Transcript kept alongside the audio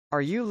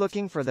Are you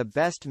looking for the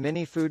best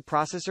mini food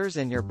processors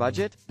in your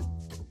budget?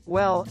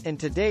 Well, in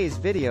today's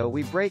video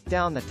we break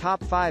down the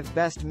top 5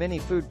 best mini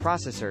food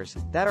processors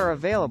that are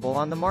available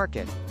on the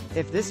market.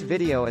 If this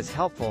video is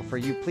helpful for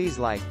you, please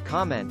like,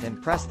 comment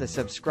and press the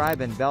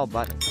subscribe and bell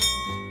button.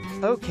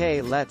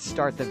 Okay, let's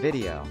start the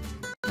video.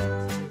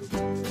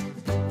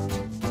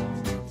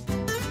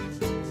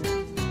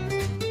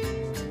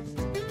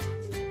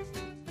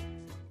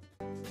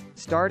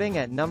 Starting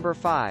at number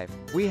 5,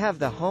 we have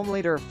the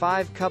Homeleader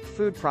 5-cup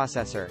food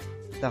processor.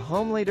 The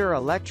Homeleader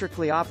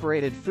electrically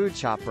operated food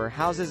chopper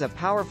houses a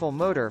powerful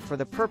motor for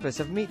the purpose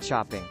of meat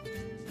chopping.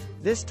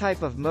 This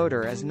type of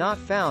motor is not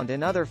found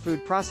in other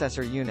food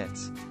processor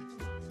units.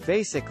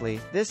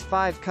 Basically, this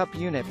 5-cup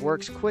unit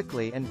works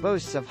quickly and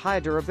boasts of high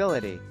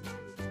durability.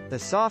 The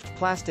soft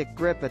plastic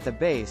grip at the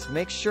base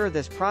makes sure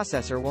this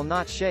processor will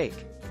not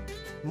shake.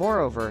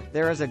 Moreover,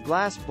 there is a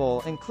glass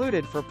bowl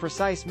included for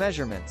precise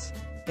measurements.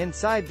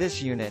 Inside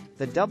this unit,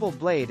 the double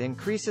blade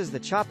increases the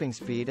chopping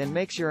speed and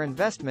makes your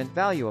investment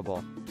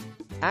valuable.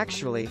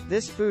 Actually,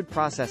 this food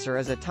processor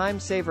is a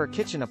time-saver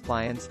kitchen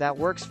appliance that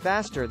works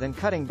faster than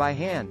cutting by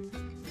hand.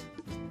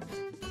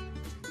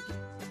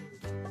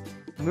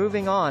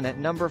 Moving on at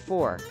number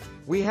 4,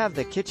 we have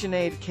the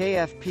KitchenAid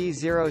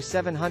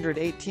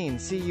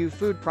KFP0718CU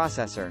food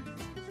processor.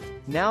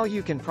 Now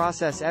you can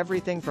process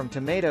everything from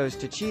tomatoes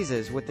to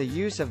cheeses with the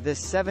use of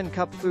this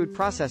 7-cup food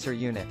processor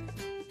unit.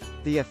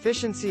 The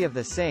efficiency of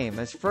the same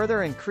is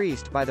further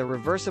increased by the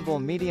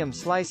reversible medium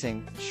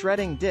slicing,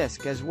 shredding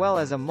disc as well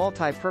as a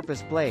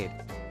multi-purpose blade.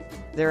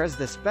 There is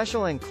the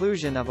special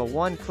inclusion of a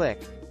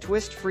one-click,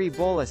 twist-free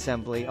bowl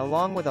assembly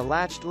along with a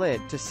latched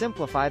lid to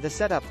simplify the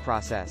setup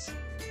process.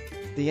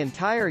 The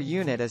entire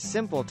unit is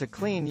simple to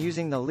clean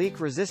using the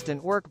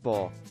leak-resistant work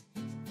bowl.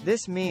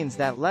 This means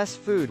that less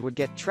food would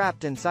get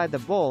trapped inside the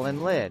bowl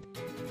and lid.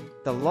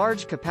 The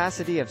large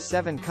capacity of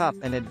 7-cup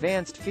and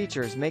advanced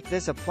features make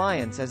this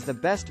appliance as the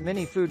best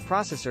mini food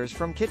processors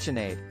from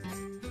KitchenAid.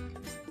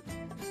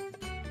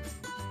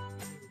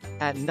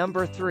 At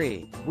number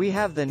 3, we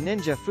have the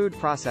Ninja food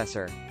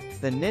processor.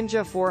 The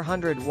Ninja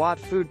 400-watt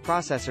food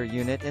processor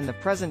unit in the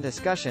present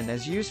discussion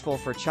is useful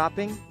for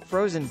chopping,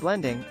 frozen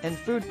blending, and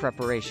food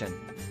preparation.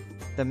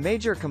 The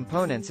major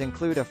components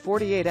include a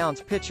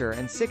 48-ounce pitcher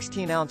and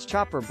 16-ounce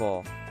chopper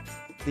bowl.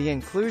 The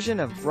inclusion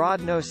of broad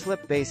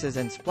no-slip bases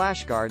and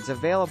splash guards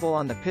available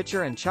on the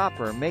pitcher and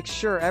chopper makes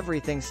sure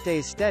everything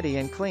stays steady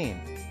and clean.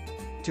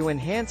 To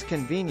enhance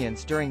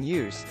convenience during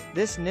use,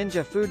 this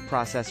Ninja food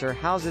processor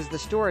houses the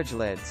storage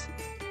lids.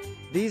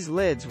 These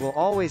lids will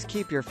always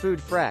keep your food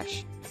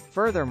fresh.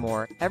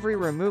 Furthermore, every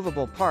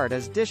removable part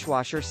is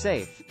dishwasher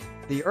safe.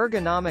 The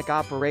ergonomic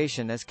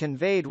operation is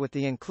conveyed with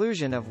the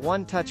inclusion of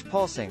one-touch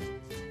pulsing.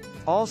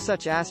 All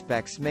such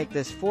aspects make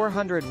this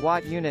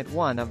 400-watt unit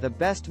one of the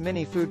best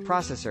mini food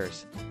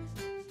processors.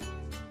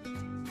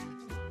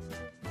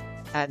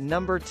 At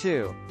number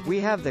 2,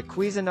 we have the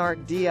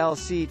Cuisinart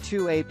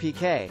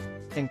DLC-2APK.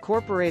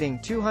 Incorporating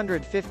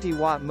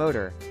 250-watt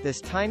motor,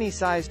 this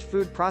tiny-sized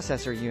food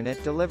processor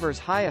unit delivers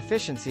high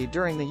efficiency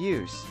during the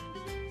use.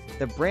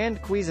 The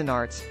brand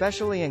Cuisinart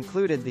specially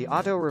included the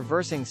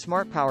auto-reversing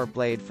Smart Power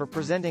blade for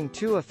presenting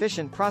two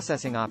efficient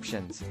processing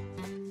options.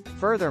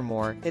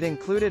 Furthermore, it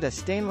included a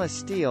stainless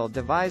steel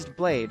devised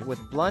blade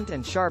with blunt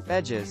and sharp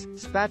edges,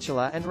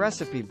 spatula and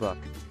recipe book.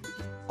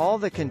 All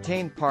the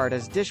contained part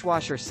is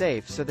dishwasher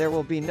safe, so there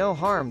will be no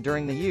harm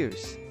during the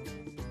use.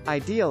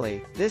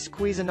 Ideally, this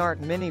Cuisinart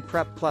Mini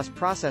Prep Plus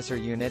processor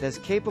unit is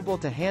capable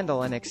to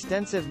handle an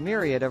extensive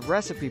myriad of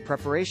recipe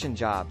preparation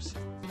jobs.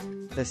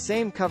 The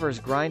same covers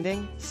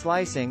grinding,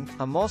 slicing,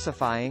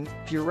 emulsifying,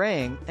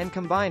 pureeing, and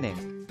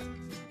combining.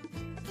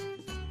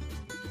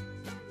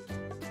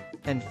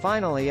 And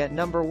finally at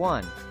number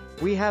 1,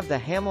 we have the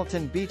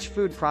Hamilton Beach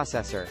food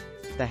processor.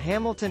 The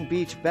Hamilton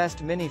Beach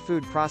Best Mini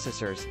Food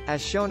Processors,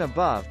 as shown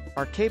above,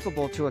 are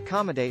capable to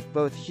accommodate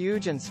both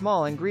huge and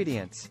small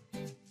ingredients.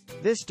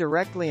 This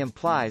directly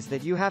implies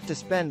that you have to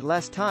spend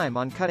less time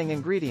on cutting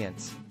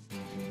ingredients.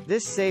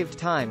 This saved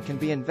time can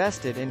be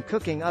invested in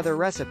cooking other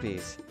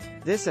recipes.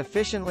 This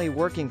efficiently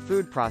working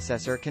food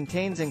processor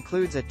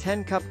includes a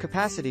 10-cup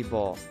capacity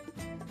bowl.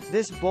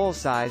 This bowl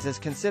size is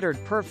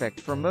considered perfect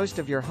for most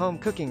of your home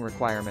cooking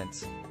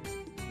requirements.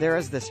 There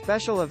is the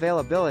special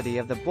availability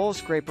of the bowl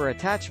scraper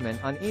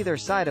attachment on either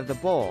side of the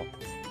bowl.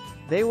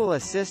 They will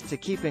assist to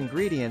keep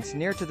ingredients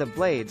near to the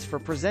blades for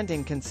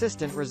presenting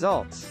consistent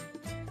results.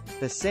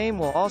 The same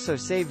will also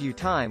save you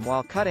time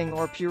while cutting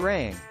or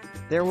pureeing.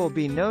 There will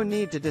be no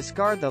need to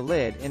discard the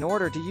lid in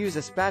order to use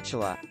a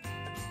spatula.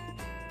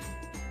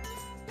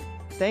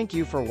 Thank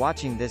you for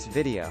watching this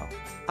video.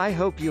 I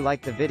hope you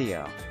like the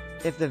video.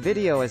 If the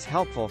video is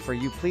helpful for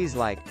you, please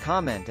like,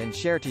 comment and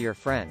share to your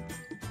friend.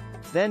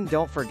 Then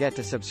don't forget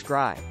to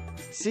subscribe.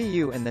 See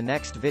you in the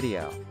next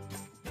video.